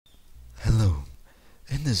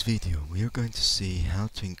In this video, we are going to see how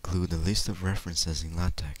to include a list of references in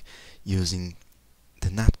LaTeX using the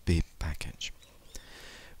natbib package.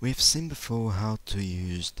 We've seen before how to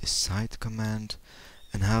use the cite command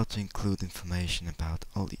and how to include information about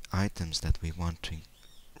all the items that we want to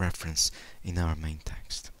reference in our main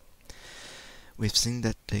text. We've seen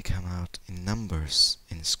that they come out in numbers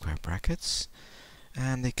in square brackets,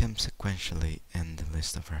 and they come sequentially in the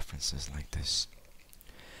list of references like this.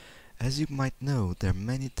 As you might know, there are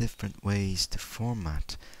many different ways to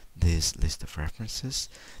format this list of references,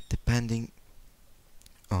 depending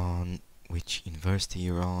on which university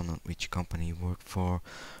you're on which company you work for,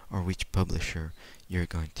 or which publisher you're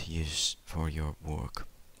going to use for your work.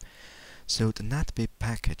 So the natbib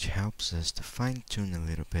package helps us to fine-tune a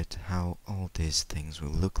little bit how all these things will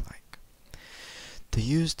look like. To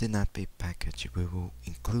use the natbib package, we will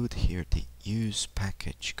include here the use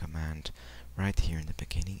package command right here in the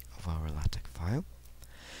beginning of our LaTeX file.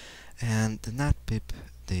 And the natbib,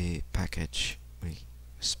 the package, we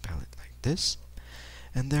spell it like this.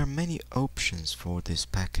 And there are many options for this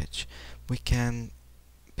package. We can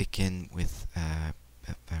begin with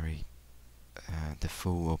the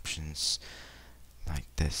full options like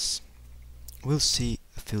this. We'll see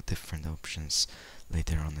a few different options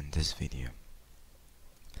later on in this video.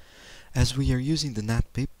 As we are using the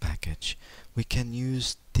natbib package, we can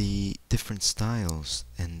use the different styles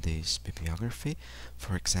in this bibliography.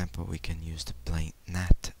 For example, we can use the plain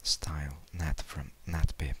nat style, nat from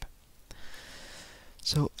natbib.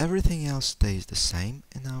 So everything else stays the same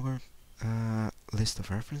in our list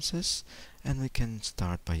of references, and we can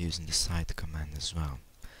start by using the cite command as well.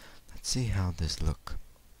 Let's see how this looks.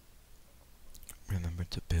 Remember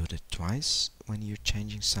to build it twice when you're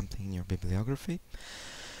changing something in your bibliography.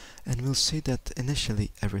 And we'll see that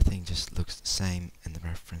initially everything just looks the same in the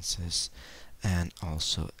references and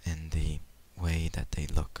also in the way that they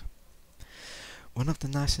look. One of the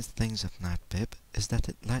nicest things of natbib is that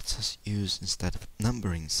it lets us use, instead of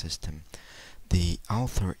numbering system, the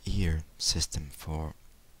author year system for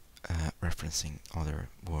referencing other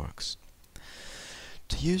works.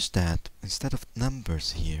 To use that, instead of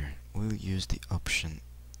numbers here, we'll use the option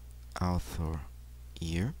author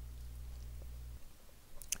year.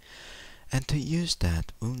 And to use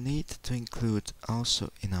that, we'll need to include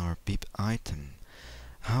also in our bib item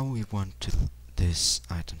how we want this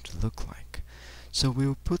item to look like. So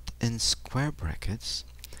we'll put in square brackets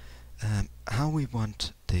how we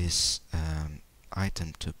want this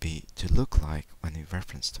item to look like when we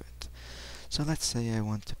reference to it. So let's say I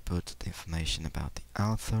want to put the information about the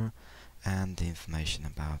author and the information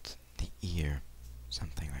about the year,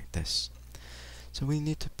 something like this. So we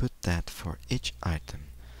need to put that for each item.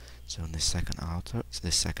 So in the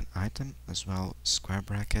second item as well, square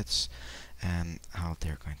brackets and how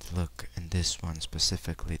they're going to look. In this one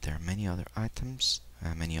specifically, there are many other items,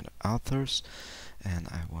 many other authors, and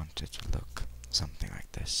I want it to look something like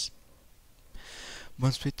this.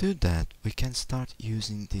 Once we do that, we can start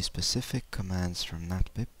using the specific commands from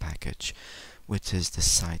natbib package, which is the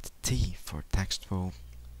cite T for textual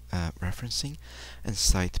referencing and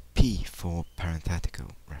cite P for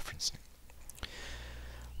parenthetical referencing.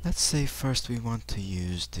 Let's say first we want to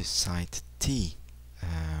use the cite T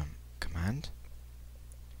command,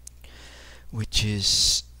 which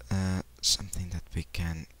is something that we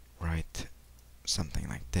can write something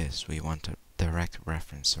like this. We want a direct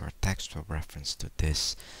reference or a textual reference to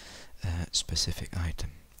this specific item.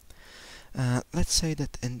 Let's say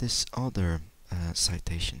that in this other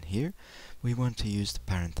citation here, we want to use the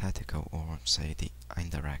parenthetical or say the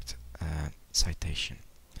indirect citation.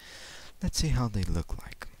 Let's see how they look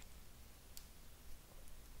like.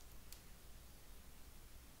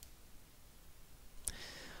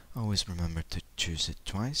 Always remember to choose it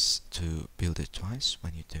twice, to build it twice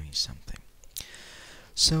when you're doing something.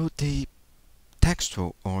 So the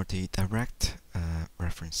textual or the direct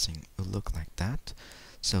referencing will look like that.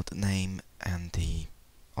 So the name and the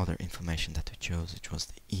other information that we chose, which was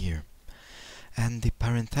the year. And the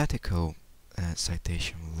parenthetical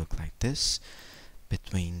citation will look like this,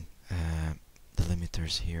 between the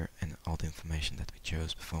limiters here and all the information that we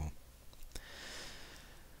chose before.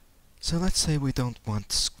 So let's say we don't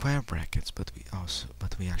want square brackets, but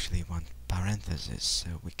we actually want parentheses,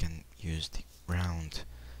 so we can use the round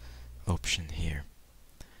option here.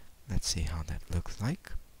 Let's see how that looks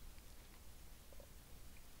like.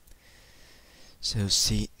 So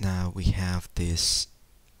see, now we have this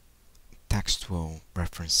textual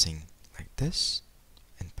referencing like this,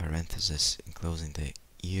 in parentheses enclosing the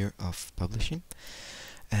year of publishing,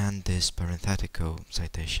 and this parenthetical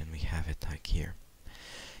citation, we have it like here.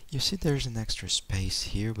 You see there's an extra space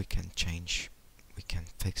here. We can change we can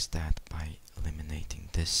fix that by eliminating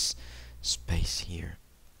this space here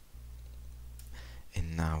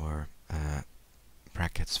in our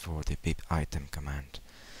brackets for the bib item command.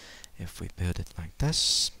 If we build it like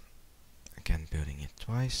this, again building it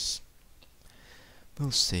twice,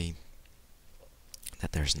 we'll see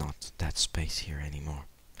that there's not that space here anymore,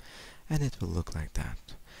 and it will look like that.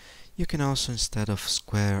 You can also, instead of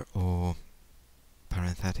square or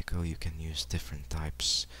parenthetical, you can use different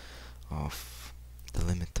types of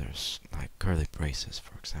delimiters, like curly braces,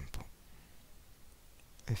 for example,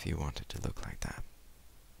 if you want it to look like that.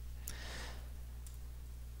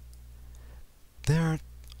 There are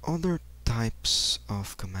other types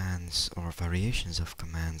of commands or variations of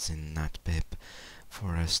commands in natbib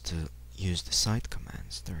for us to use the side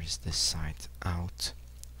commands. There is this side out,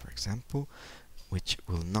 for example, which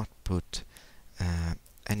will not put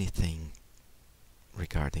anything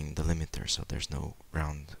regarding the limiter, so there's no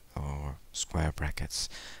round or square brackets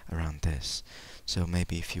around this. So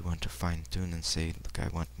maybe if you want to fine tune and say, look, I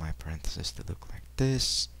want my parentheses to look like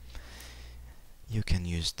this, you can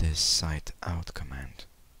use this side out command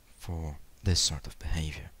for this sort of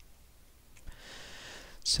behavior.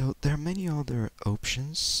 So there are many other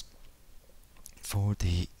options for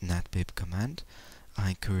the natbib command. I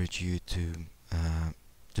encourage you to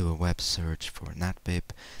do a web search for natbib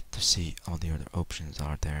to see all the other options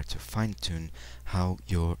are there to fine-tune how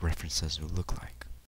your references will look like.